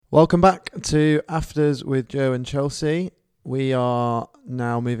Welcome back to Afters with Joe and Chelsea. We are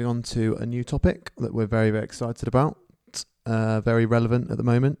now moving on to a new topic that we're very, very excited about. Very relevant at the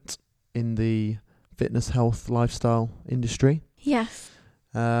moment in the fitness, health, lifestyle industry. Yes.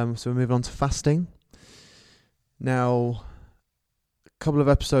 So we're moving on to fasting. Now, a couple of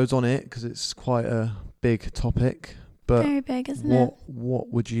episodes on it because it's quite a big topic. But very big, isn't it?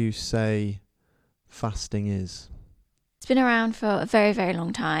 What would you say fasting is? It's been around for a very, very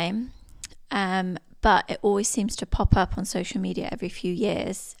long time, but it always seems to pop up on social media every few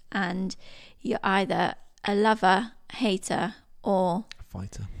years, and you're either a lover, hater, or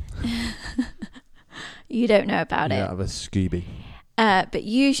Fighter. you don't know about it. Yeah, of a Scooby. But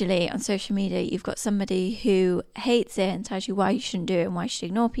usually on social media, you've got somebody who hates it and tells you why you shouldn't do it and why you should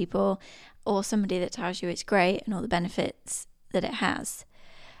ignore people, or somebody that tells you it's great and all the benefits that it has.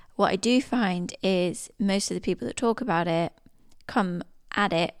 What I do find is most of the people that talk about it come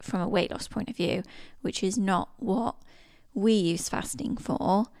at it from a weight loss point of view, which is not what we use fasting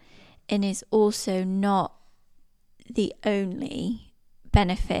for, and is also not the only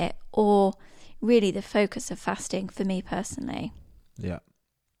benefit or really the focus of fasting for me personally. Yeah.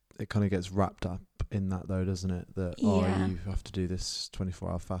 It kind of gets wrapped up in that though, doesn't it? That, you have to do this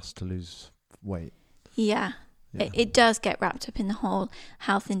 24-hour fast to lose weight. Yeah. It does get wrapped up in the whole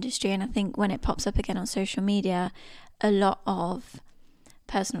health industry, and I think when it pops up again on social media, a lot of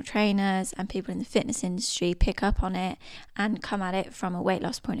personal trainers and people in the fitness industry pick up on it and come at it from a weight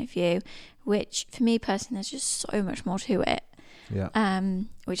loss point of view, which for me personally, there's just so much more to it. Yeah.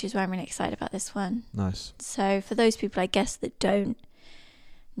 Which is why I'm really excited about this one. Nice. So for those people, I guess, that don't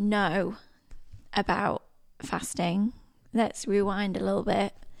know about fasting, let's rewind a little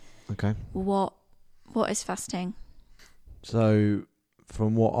bit. Okay. What is fasting? So,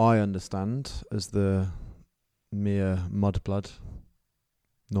 from what I understand, as the mere mudblood,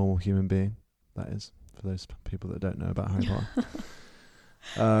 normal human being, that is, for those people that don't know about Harry Potter.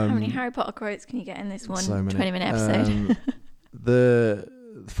 How many Harry Potter quotes can you get in this one so many. 20-minute episode? The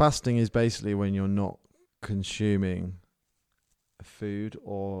fasting is basically when you're not consuming food,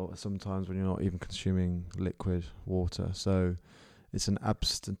 or sometimes when you're not even consuming liquid water. So it's an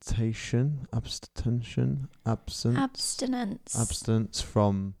abstinence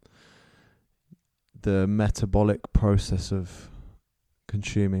from the metabolic process of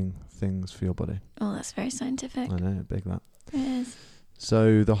consuming things for your body. Oh, that's very scientific. I know, big that. It is.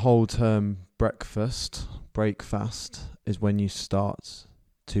 So the whole term break fast, is when you start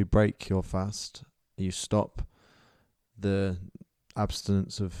to break your fast. You stop the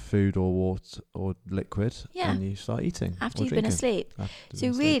abstinence of food or water or liquid, and you start eating after you've been asleep. So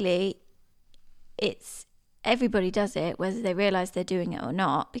really, it's everybody does it whether they realize they're doing it or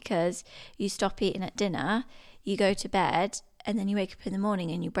not, because you stop eating at dinner, you go to bed, and then you wake up in the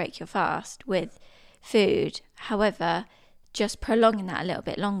morning and you break your fast with food. However, just prolonging that a little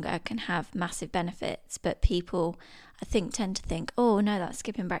bit longer can have massive benefits, but people I think tend to think, oh no, that's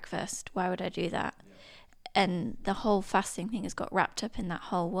skipping breakfast, why would I do that? And the whole fasting thing has got wrapped up in that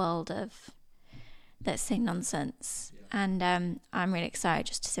whole world of, let's say, nonsense. And I'm really excited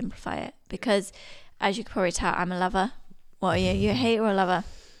just to simplify it, because as you can probably tell, I'm a lover. What are you? You a hater or a lover?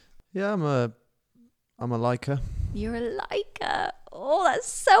 Yeah, I'm a liker. You're a liker. Oh, that's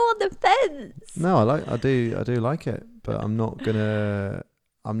so on the fence. No, I do like it, but I'm not gonna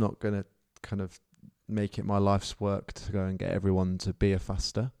kind of make it my life's work to go and get everyone to be a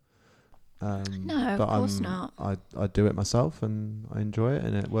faster. No, of course not. I do it myself and I enjoy it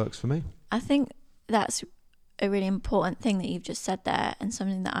and it works for me. I think that's a really important thing that you've just said there, and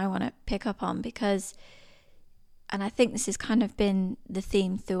something that I want to pick up on, because, and I think this has kind of been the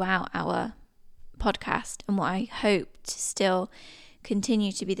theme throughout our podcast, and what I hope to still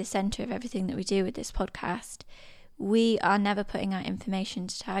continue to be the centre of everything that we do with this podcast. We are never putting out information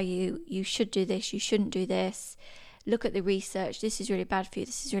to tell you, you should do this, you shouldn't do this. Look at the research, this is really bad for you,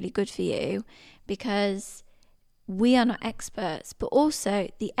 this is really good for you, because we are not experts, but also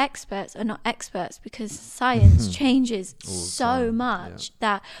the experts are not experts, because science changes so much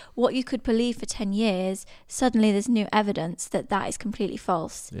that what you could believe for 10 years, suddenly there's new evidence that is completely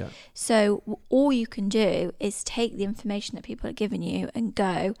false. Yeah. So all you can do is take the information that people are giving you and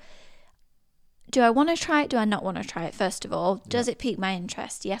go, do I want to try it? Do I not want to try it? First of all, does it pique my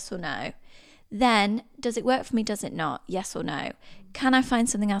interest? Yes or no? Then, does it work for me? Does it not? Yes or no? Can I find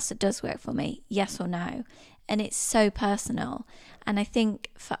something else that does work for me? Yes or no? And it's so personal. And I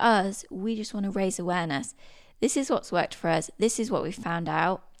think for us, we just want to raise awareness. This is what's worked for us. This is what we found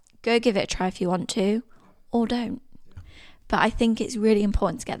out. Go give it a try if you want to, or don't. But I think it's really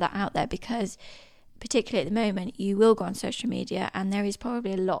important to get that out there, because particularly at the moment, you will go on social media and there is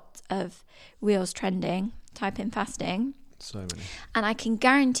probably a lot of reels trending. Type in fasting. So many. And I can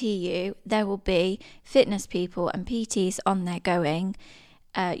guarantee you there will be fitness people and PTs on there going,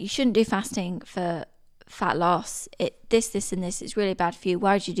 you shouldn't do fasting for fat loss. This and this is really bad for you.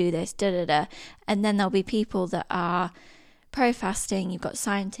 Why would you do this? And then there'll be people that are pro-fasting. You've got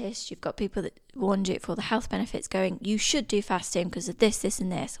scientists. You've got people that want to do it for all the health benefits going, you should do fasting because of this, and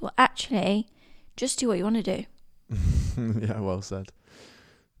this. Well, actually, just do what you want to do. Yeah, well said.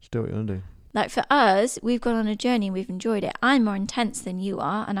 Just do what you want to do. Like for us, we've gone on a journey and we've enjoyed it. I'm more intense than you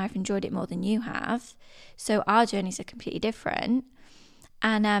are and I've enjoyed it more than you have. So our journeys are completely different.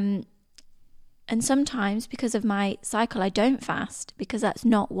 And sometimes because of my cycle, I don't fast because that's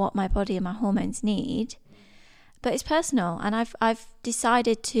not what my body and my hormones need. But it's personal and I've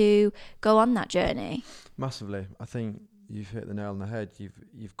decided to go on that journey. Massively. I think you've hit the nail on the head.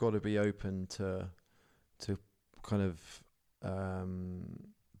 You've got to be open to kind of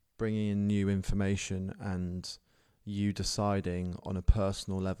bringing in new information and you deciding on a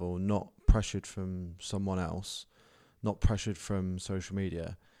personal level, not pressured from someone else, not pressured from social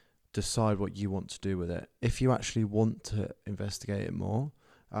media. Decide what you want to do with it. If you actually want to investigate it more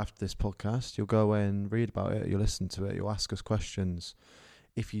after this podcast, you'll go away and read about it, you'll listen to it, you'll ask us questions.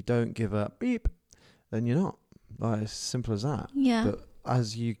 If you don't give a beep, then you're not. Like, it's simple as that. Yeah. But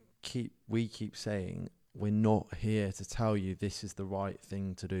as we keep saying, we're not here to tell you this is the right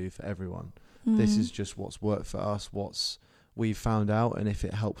thing to do for everyone. This is just what's worked for us, what's we've found out, and if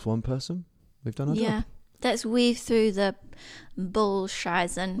it helps one person, we've done our job. Let's weave through the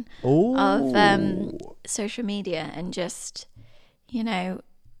bullshizing of social media and just,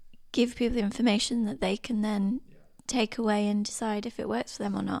 give people the information that they can then take away and decide if it works for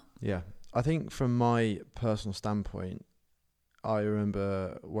them or not. Yeah. I think from my personal standpoint, I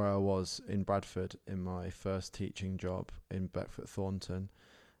remember where I was in Bradford in my first teaching job in Beckford Thornton,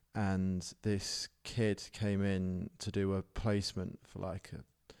 and this kid came in to do a placement for like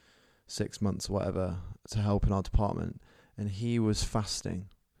 6 months or whatever to help in our department, and he was fasting,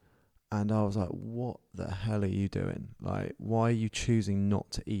 and I was like, what the hell are you doing? Like, why are you choosing not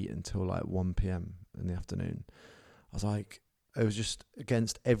to eat until like 1 p.m. in the afternoon? I was like, it was just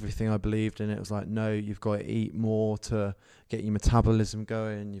against everything I believed in. It was like, no, you've got to eat more to get your metabolism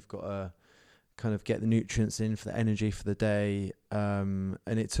going. You've got to kind of get the nutrients in for the energy for the day. And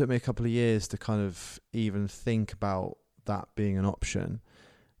it took me a couple of years to kind of even think about that being an option.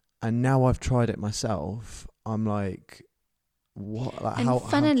 And now I've tried it myself. I'm like, what? Like, and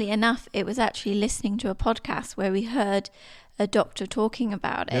funnily enough, it was actually listening to a podcast where we heard a doctor talking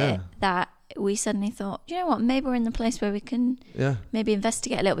about it that we suddenly thought, you know what, maybe we're in the place where we can maybe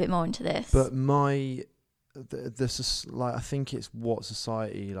investigate a little bit more into this. But this is like, I think it's what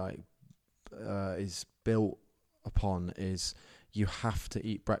society is built upon is you have to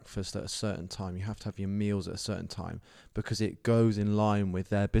eat breakfast at a certain time. You have to have your meals at a certain time because it goes in line with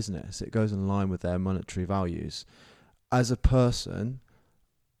their business. It goes in line with their monetary values. As a person,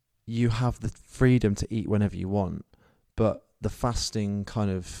 you have the freedom to eat whenever you want, but the fasting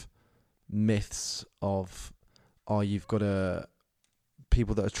kind of myths of you've got to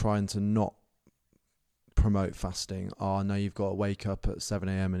people that are trying to not promote fasting no, you've got to wake up at 7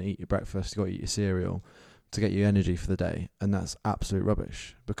 a.m. and eat your breakfast, you've got to eat your cereal to get your energy for the day, and that's absolute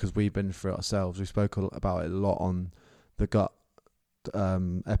rubbish because we've been through it ourselves. We spoke about it a lot on the gut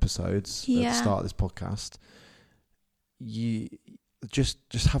episodes at the start of this podcast. You just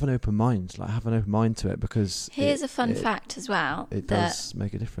have an open mind, have an open mind to it, because here's a fun fact as well. It does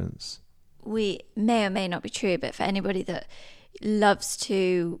make a difference. We may or may not be true, but for anybody that loves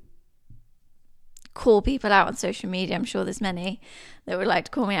to call people out on social media, I'm sure there's many that would like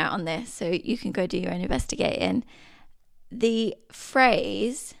to call me out on this, so you can go do your own investigating. The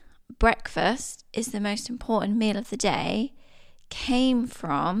phrase breakfast is the most important meal of the day came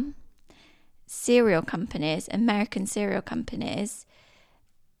from cereal companies, American cereal companies,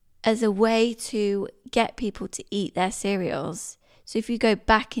 as a way to get people to eat their cereals. So if you go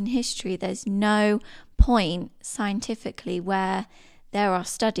back in history, there's no point scientifically where there are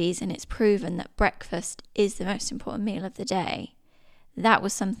studies and it's proven that breakfast is the most important meal of the day. That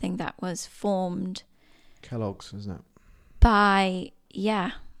was something that was formed. Kellogg's, isn't it? By,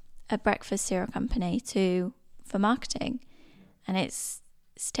 a breakfast cereal company for marketing. And it's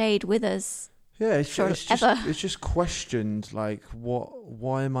stayed with us. Yeah, it's just questioned,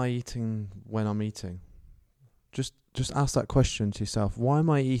 why am I eating when I'm eating? Just ask that question to yourself. Why am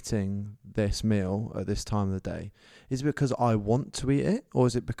I eating this meal at this time of the day? Is it because I want to eat it, or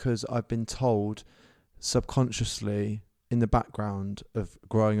is it because I've been told subconsciously in the background of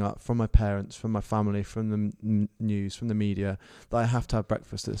growing up, from my parents, from my family, from the news, from the media, that I have to have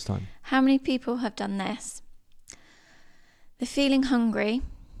breakfast at this time. How many people have done this? They're feeling hungry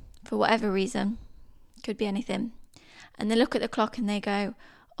for whatever reason, could be anything, and they look at the clock and they go,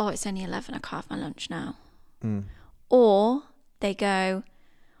 oh, it's only 11, I can't have my lunch now. Or they go,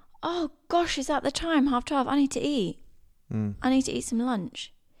 oh gosh, is that the time, 12:30, I need to eat. I need to eat some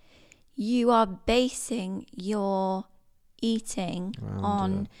lunch. You are basing your eating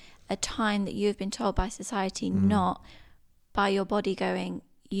on a time that you have been told by society, not by your body going,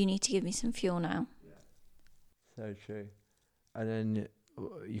 you need to give me some fuel now. So true. And then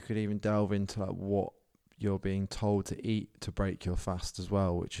you could even delve into like what you're being told to eat to break your fast as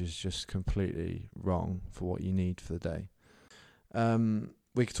well, which is just completely wrong for what you need for the day.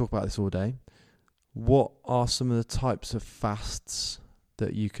 We could talk about this all day. What are some of the types of fasts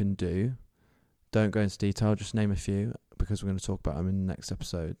that you can do? Don't go into detail, just name a few, because we're going to talk about them in the next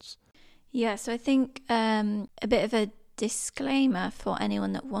episodes. Yeah, so I think a bit of a disclaimer for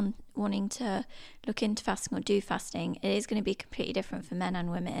anyone that wanting to look into fasting or do fasting, it is going to be completely different for men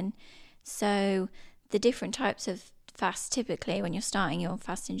and women. So the different types of fast, typically when you're starting your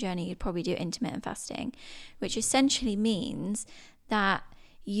fasting journey, you'd probably do intermittent fasting, which essentially means that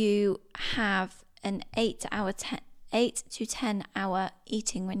you have an 8 to 10 hour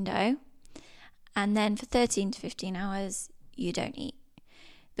eating window, and then for 13 to 15 hours you don't eat.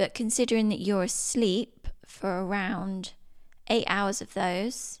 But considering that you're asleep for around 8 hours of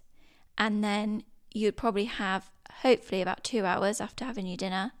those, and then you'd probably have hopefully about 2 hours after having your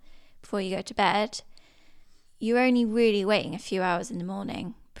dinner before you go to bed, you're only really waiting a few hours in the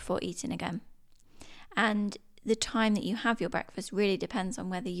morning before eating again. And the time that you have your breakfast really depends on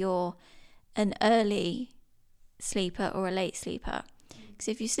whether you're an early sleeper or a late sleeper. Because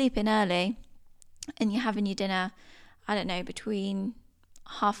if you sleep in early and you're having your dinner, I don't know, between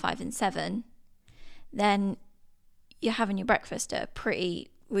 5:30 and 7, then you're having your breakfast at a pretty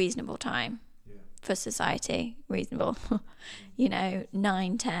reasonable time for society. Reasonable,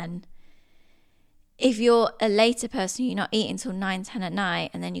 9, 10. If you're a later person, you're not eating until 9, 10 at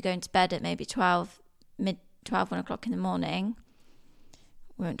night, and then you're going to bed at maybe 12, 1 o'clock in the morning.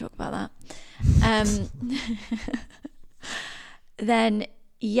 We won't talk about that. Then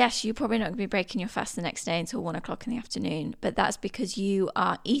yes, you're probably not going to be breaking your fast the next day until 1 o'clock in the afternoon, but that's because you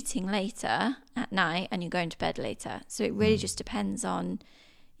are eating later at night and you're going to bed later. So it really just depends on,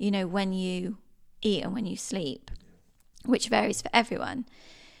 when you eat and when you sleep, which varies for everyone.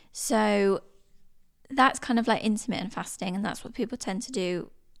 So that's kind of like intermittent fasting, and that's what people tend to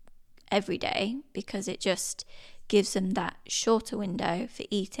do every day because it just gives them that shorter window for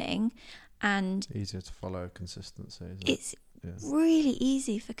eating and easier to follow consistency, isn't it's really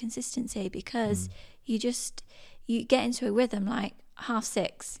easy for consistency because you get into a rhythm like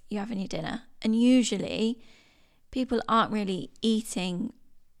 6:30 you're having your dinner, and usually people aren't really eating.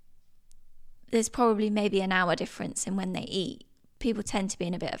 There's probably maybe an hour difference in when they eat. People tend to be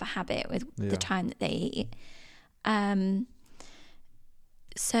in a bit of a habit with the time that they eat.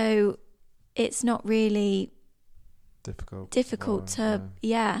 So it's not really difficult to.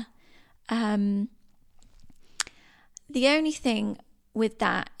 The only thing with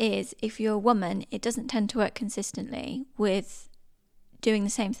that is if you're a woman, it doesn't tend to work consistently with doing the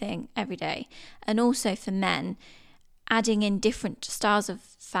same thing every day. And also for men, adding in different styles of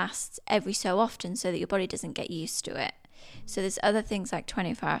fasts every so often so that your body doesn't get used to it. So there's other things like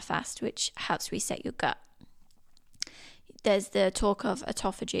 24-hour fast, which helps reset your gut. There's the talk of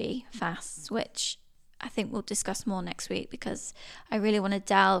autophagy fasts, which I think we'll discuss more next week because I really want to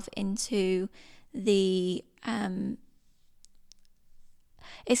delve into the...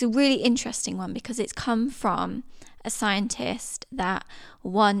 It's a really interesting one because it's come from a scientist that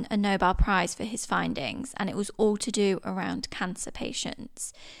won a Nobel Prize for his findings, and it was all to do around cancer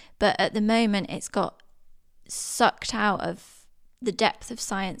patients. But at the moment, it's got sucked out of the depth of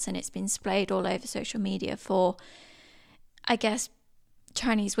science and it's been splayed all over social media for, I guess,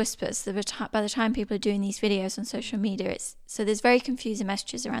 Chinese whispers. By the time people are doing these videos on social media, so there's very confusing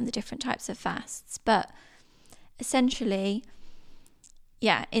messages around the different types of fasts. But essentially,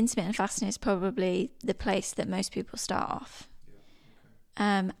 intermittent fasting is probably the place that most people start off.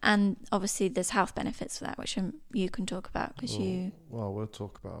 And obviously there's health benefits for that, which you can talk about because we'll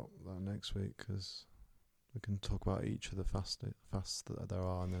talk about that next week because we can talk about each of the fasts that there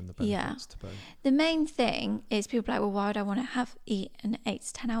are and then the benefits to both. The main thing is people are like, well, why would I want to eat an 8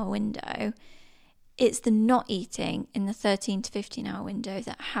 to 10 hour window? It's the not eating in the 13 to 15 hour window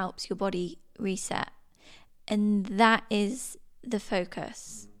that helps your body reset. And that is the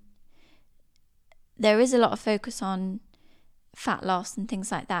focus. There is a lot of focus on fat loss and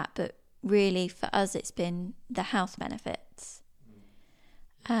things like that, but really for us it's been the health benefits.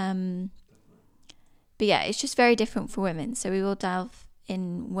 But yeah, it's just very different for women, so we will delve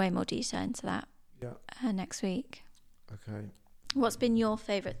in way more detail into that next week. Okay. What's been your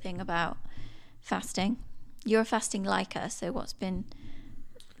favourite thing about fasting? You're a fasting liker, so what's been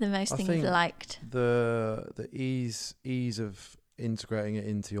the most thing you've liked? The ease of integrating it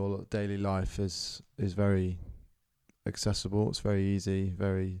into your daily life is very accessible. It's very easy,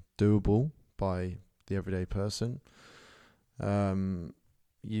 very doable by the everyday person.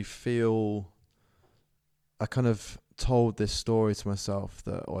 You feel, I kind of told this story to myself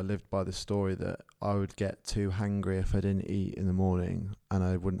or I lived by this story that I would get too hangry if I didn't eat in the morning and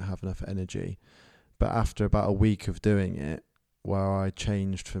I wouldn't have enough energy. But after about a week of doing it, where I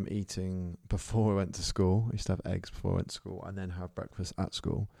changed from eating before I went to school, I used to have eggs before I went to school and then have breakfast at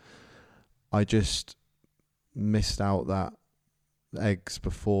school, I just missed out that eggs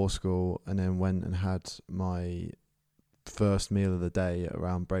before school and then went and had my first meal of the day at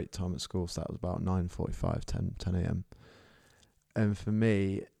around break time at school. So that was about 9:45, 10 a.m. And for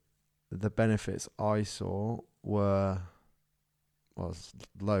me, the benefits I saw were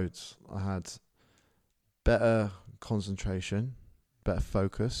loads. I had better concentration, better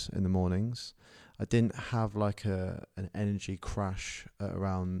focus in the mornings. I didn't have like an energy crash at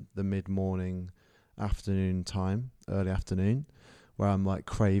around the mid-morning, afternoon time, early afternoon, where I'm like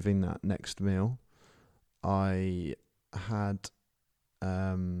craving that next meal. I had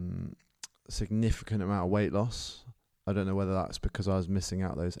significant amount of weight loss. I don't know whether that's because I was missing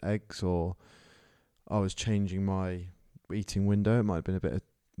out those eggs or I was changing my eating window. It might have been a bit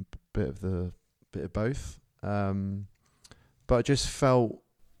of both. But I just felt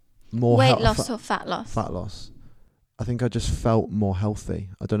more weight loss or fat loss? Fat loss. I think I just felt more healthy.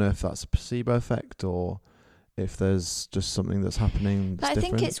 I don't know if that's a placebo effect or if there's just something that's happening that's But I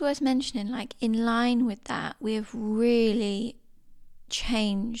different. think it's worth mentioning, like, in line with that, we have really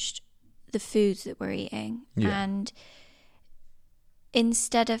changed the foods that we're eating. Yeah. And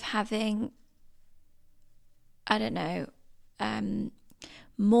instead of having, I don't know,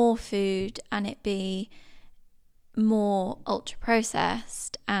 more food and it be more ultra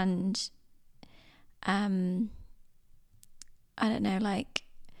processed and I don't know, like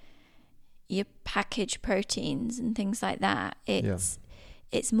your packaged proteins and things like that,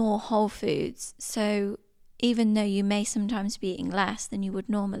 it's more whole foods. So even though you may sometimes be eating less than you would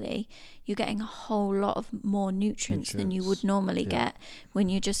normally, you're getting a whole lot of more nutrients than you would normally get when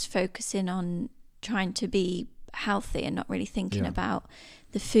you're just focusing on trying to be healthy and not really thinking about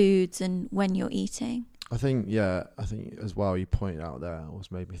the foods and when you're eating. I think as well, you pointed out there,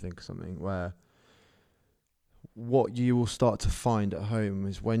 always made me think of something where what you will start to find at home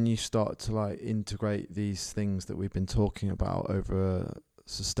is when you start to like integrate these things that we've been talking about over a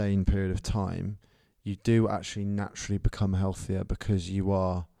sustained period of time, you do actually naturally become healthier because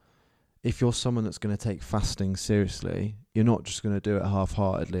if you're someone that's going to take fasting seriously, you're not just going to do it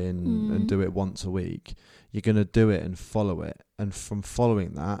half-heartedly and do it once a week. You're going to do it and follow it. And from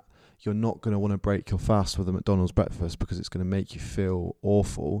following that, you're not going to want to break your fast with a McDonald's breakfast because it's going to make you feel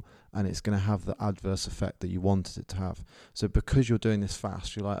awful and it's going to have the adverse effect that you wanted it to have. So because you're doing this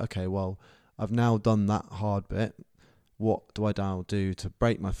fast, you're like, okay, well, I've now done that hard bit. What do I now do to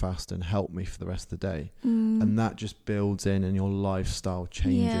break my fast and help me for the rest of the day? And that just builds in and your lifestyle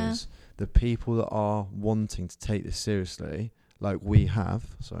changes. Yeah. The people that are wanting to take this seriously, like we have,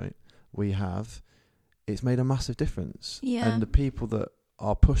 it's made a massive difference. Yeah. And the people that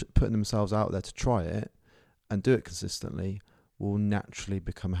are putting themselves out there to try it and do it consistently will naturally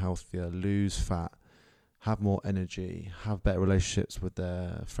become healthier, lose fat, have more energy, have better relationships with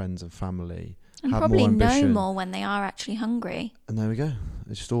their friends and family, and have probably more ambition. know more when they are actually hungry. And there we go.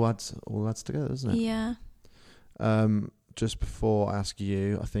 It just all adds together, doesn't it? Yeah. Just before I ask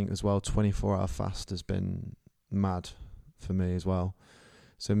you, I think as well, 24-hour fast has been mad for me as well.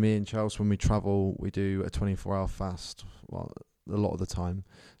 So me and Chelsea, when we travel, we do a 24-hour fast. Well, a lot of the time.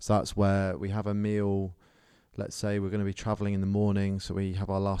 So that's where we have a meal. Let's say we're going to be traveling in the morning, so we have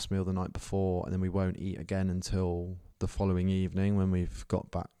our last meal the night before, and then we won't eat again until the following evening when we've got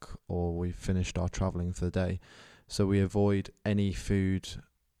back or we've finished our traveling for the day. So we avoid any food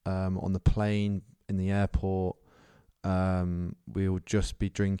on the plane, in the airport. We'll just be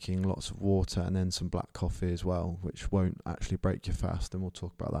drinking lots of water and then some black coffee as well, which won't actually break your fast, and we'll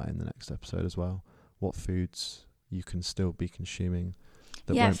talk about that in the next episode as well. What foods you can still be consuming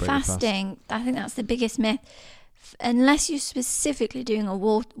that won't break fasting, your fast. I think that's the biggest myth. Unless you're specifically doing a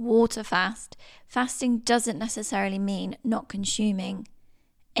water fast, fasting doesn't necessarily mean not consuming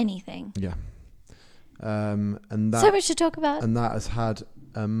anything. Yeah. And that, so much to talk about. And that has had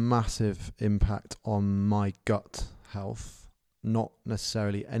a massive impact on my gut health. Not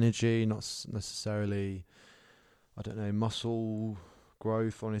necessarily energy, not necessarily, I don't know, muscle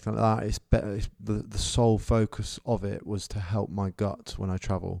growth or anything like that. It's better. The sole focus of it was to help my gut when I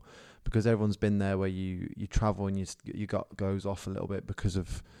travel, because everyone's been there where you travel and your gut goes off a little bit because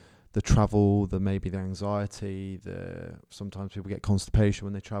of the travel, maybe the anxiety, sometimes people get constipation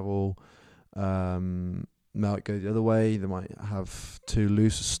when they travel. Might go the other way. They might have too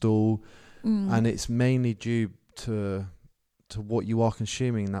loose a stool, and it's mainly due to what you are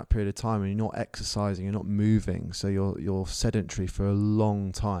consuming in that period of time. And you're not exercising, you're not moving, so you're sedentary for a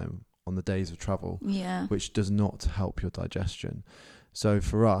long time on the days of travel, which does not help your digestion. So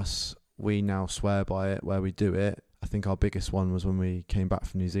for us, we now swear by it where we do it. I think our biggest one was when we came back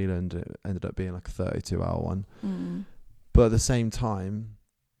from New Zealand. It ended up being like a 32-hour one. But at the same time,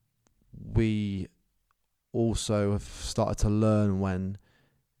 we also have started to learn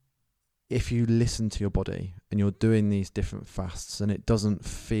if you listen to your body and you're doing these different fasts and it doesn't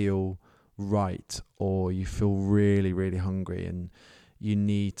feel right, or you feel really, really hungry and you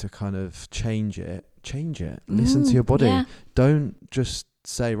need to kind of change it. Listen to your body. Yeah. Don't just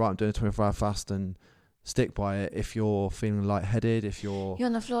say, right, I'm doing a 24-hour fast and stick by it. If you're feeling lightheaded, if you're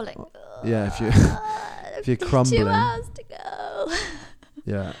on the floor like, if you're crumbling, 2 hours to go.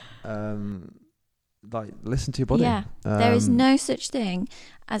 Yeah. Like, listen to your body. Yeah. There is no such thing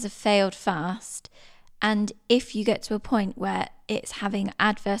as a failed fast. And if you get to a point where it's having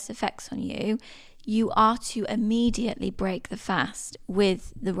adverse effects on you, you are to immediately break the fast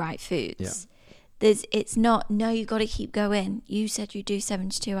with the right foods. Yeah. It's not, no, you got to keep going. You said you do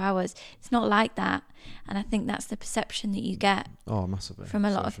 72 hours. It's not like that. And I think that's the perception that you get massively from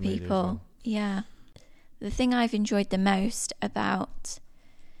a lot of people. Well. Yeah. The thing I've enjoyed the most about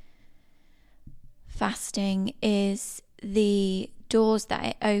fasting is the doors that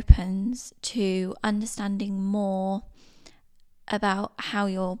it opens to understanding more about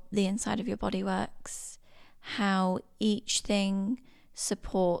how the inside of your body works, how each thing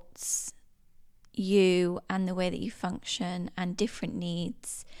supports you and the way that you function, and different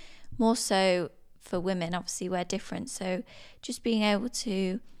needs. More so for women, obviously we're different, so just being able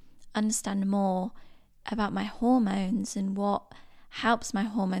to understand more about my hormones and what helps my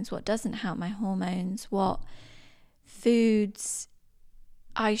hormones, what doesn't help my hormones, what foods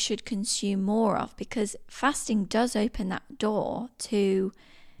I should consume more of, because fasting does open that door to,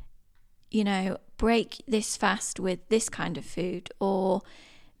 break this fast with this kind of food, or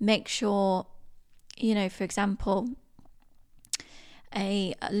make sure, for example,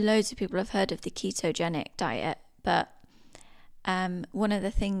 loads of people have heard of the ketogenic diet, but one of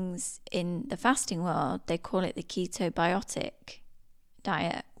the things in the fasting world, they call it the ketobiotic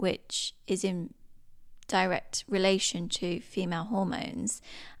diet, which is in direct relation to female hormones,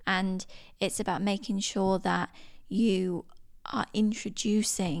 and it's about making sure that you are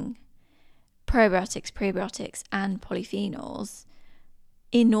introducing probiotics, prebiotics and polyphenols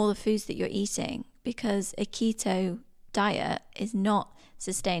in all the foods that you're eating, because a keto diet is not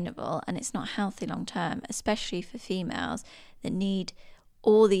sustainable and it's not healthy long term, especially for females that need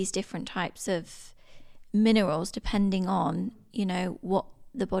all these different types of minerals depending on what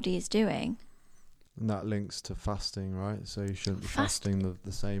the body is doing. And that links to fasting, right? So you shouldn't be fasting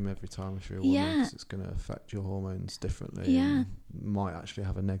the same every time if you're a woman, because it's going to affect your hormones differently. And might actually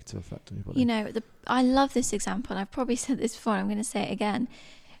have a negative effect on your body. I love this example. I've probably said this before, I'm going to say it again.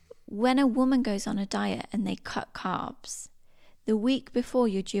 When a woman goes on a diet and they cut carbs, the week before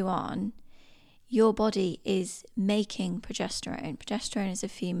you're due on, your body is making progesterone. Progesterone is a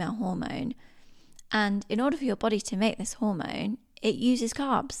female hormone. And in order for your body to make this hormone, it uses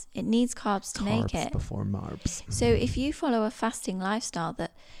carbs. It needs carbs to make it. Carbs before marbs. So if you follow a fasting lifestyle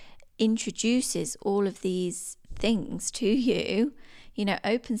that introduces all of these things to you,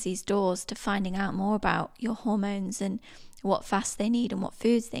 opens these doors to finding out more about your hormones and what fasts they need and what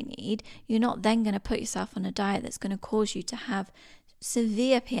foods they need, you're not then going to put yourself on a diet that's going to cause you to have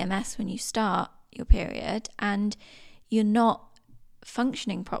severe PMS when you start your period, and you're not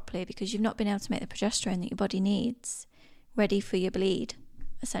functioning properly because you've not been able to make the progesterone that your body needs ready for your bleed,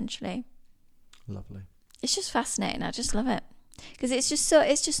 essentially. Lovely. It's just fascinating. I just love it, because it's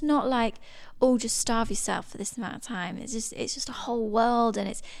just not like, just starve yourself for this amount of time. It's just a whole world, and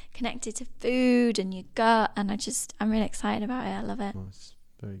it's connected to food and your gut, and I'm really excited about it. I love it. Nice.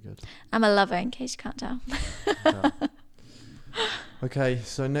 Very good. I'm a lover, in case you can't tell. Yeah. Okay,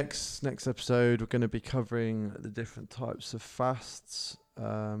 so next episode we're going to be covering the different types of fasts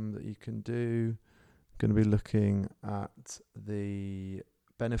that you can do. Going to be looking at the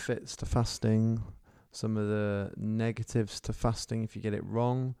benefits to fasting, some of the negatives to fasting if you get it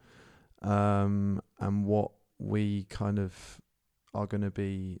wrong, and what we kind of are going to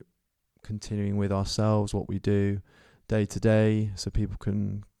be continuing with ourselves, what we do day to day, so people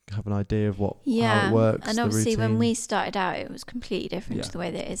can have an idea of how it works. And obviously the when routine. we started out, it was completely different Yeah. to the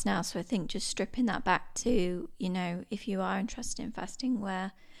way that it is now. So I think just stripping that back to, you know, if you are interested in fasting,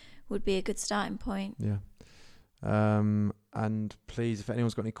 where would be a good starting point. Yeah. And please, if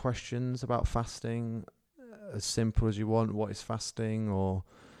anyone's got any questions about fasting, as simple as you want, what is fasting, or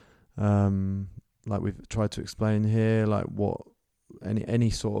like we've tried to explain here, like what any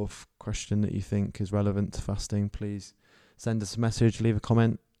sort of question that you think is relevant to fasting, please send us a message, leave a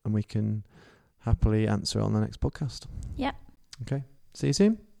comment, and we can happily answer it on the next podcast. Yep. Okay. See you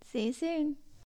soon. See you soon.